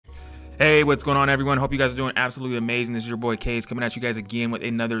Hey, what's going on, everyone? Hope you guys are doing absolutely amazing. This is your boy Case coming at you guys again with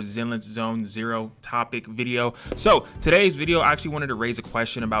another Zenless Zone Zero topic video. So today's video, I actually wanted to raise a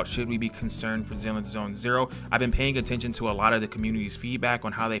question about should we be concerned for Zenless Zone Zero. I've been paying attention to a lot of the community's feedback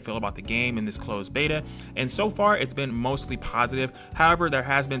on how they feel about the game in this closed beta, and so far it's been mostly positive. However, there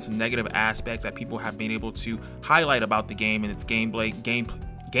has been some negative aspects that people have been able to highlight about the game and its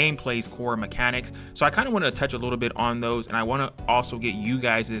gameplay's core mechanics. So I kind of want to touch a little bit on those, and I want to also get you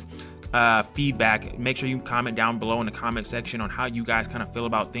guys' feedback. Make sure you comment down below in the comment section on how you guys kind of feel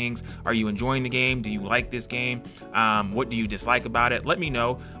about things. Are you enjoying the game? Do you like this game? What do you dislike about it? Let me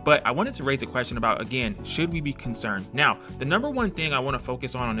know. But I wanted to raise a question about, again, should we be concerned? Now, the number one thing I want to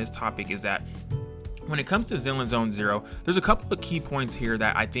focus on this topic is that when it comes to Zenless Zone Zero, there's a couple of key points here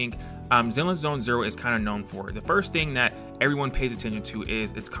that I think Zenless Zone Zero is kind of known for. The first thing that everyone pays attention to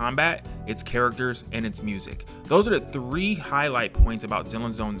is its combat, its characters, and its music. Those are the three highlight points about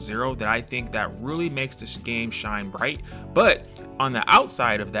Zenless Zone Zero that I think that really makes this game shine bright. But on the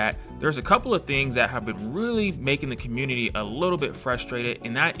outside of that, there's a couple of things that have been really making the community a little bit frustrated,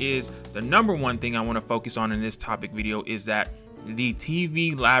 and that is the number one thing I want to focus on in this topic video is that the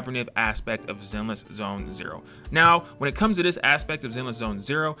TV labyrinth aspect of Zenless Zone Zero. Now, when it comes to this aspect of Zenless Zone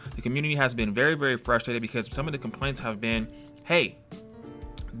Zero, the community has been very, very frustrated because some of the complaints have been, hey,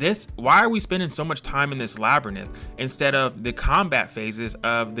 why are we spending so much time in this labyrinth instead of the combat phases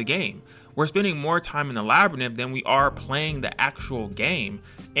of the game? We're spending more time in the labyrinth than we are playing the actual game,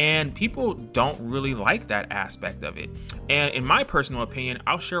 and people don't really like that aspect of it. And in my personal opinion,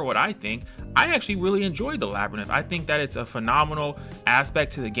 I'll share what I think. I actually really enjoyed the labyrinth. I think that it's a phenomenal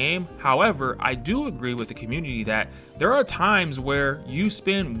aspect to the game. However, I do agree with the community that there are times where you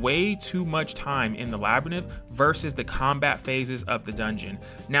spend way too much time in the labyrinth versus the combat phases of the dungeon.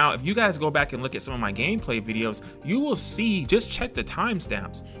 Now, if you guys go back and look at some of my gameplay videos, you will see, just check the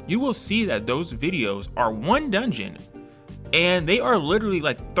timestamps, you will see that those videos are one dungeon, and they are literally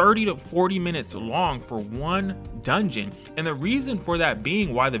like 30 to 40 minutes long for one dungeon. And the reason for that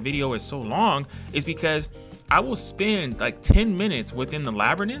being why the video is so long is because I will spend like 10 minutes within the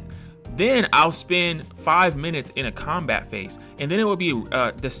labyrinth, then I'll spend 5 minutes in a combat phase, and then it will be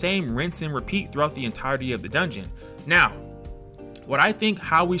the same rinse and repeat throughout the entirety of the dungeon. Now, what I think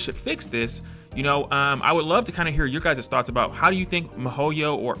how we should fix this, I would love to kind of hear your guys' thoughts about how do you think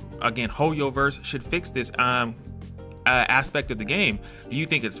MiHoYo, or again HoYoverse, should fix this aspect of the game. Do you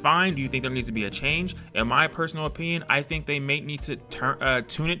think it's fine? Do you think there needs to be a change? In my personal opinion, I think they may need to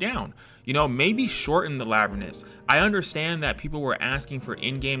tune it down. Maybe shorten the labyrinths. I understand that people were asking for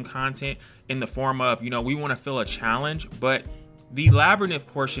in-game content in the form of, we want to fill a challenge, but the labyrinth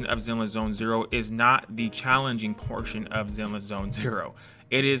portion of Zenless Zone Zero is not the challenging portion of Zenless Zone Zero.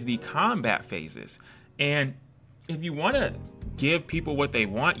 It is the combat phases. And if you want to give people what they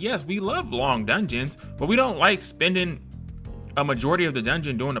want, yes, we love long dungeons, but we don't like spending a majority of the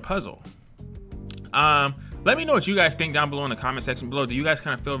dungeon doing a puzzle. Let me know what you guys think down below in the comment section below. Do you guys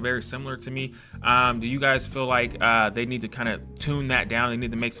kind of feel very similar to me? Do you guys feel like they need to kind of tune that down? They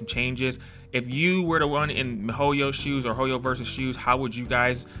need to make some changes? If you were the one in MiHoYo's shoes or HoYoverse's shoes, how would you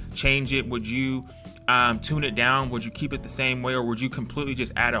guys change it? Would you tune it down? Would you keep it the same way, or would you completely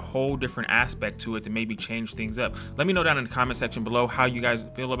just add a whole different aspect to it to maybe change things up? Let me know down in the comment section below how you guys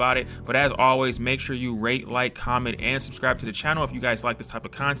feel about it. But as always, make sure you rate, like, comment, and subscribe to the channel if you guys like this type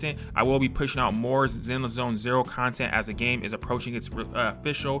of content. I will be pushing out more Zenless Zone Zero content as the game is approaching its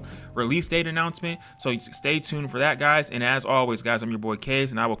official release date announcement, so stay tuned for that, guys. And as always, guys, I'm your boy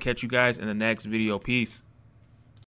Case, and I will catch you guys in the next video. Peace.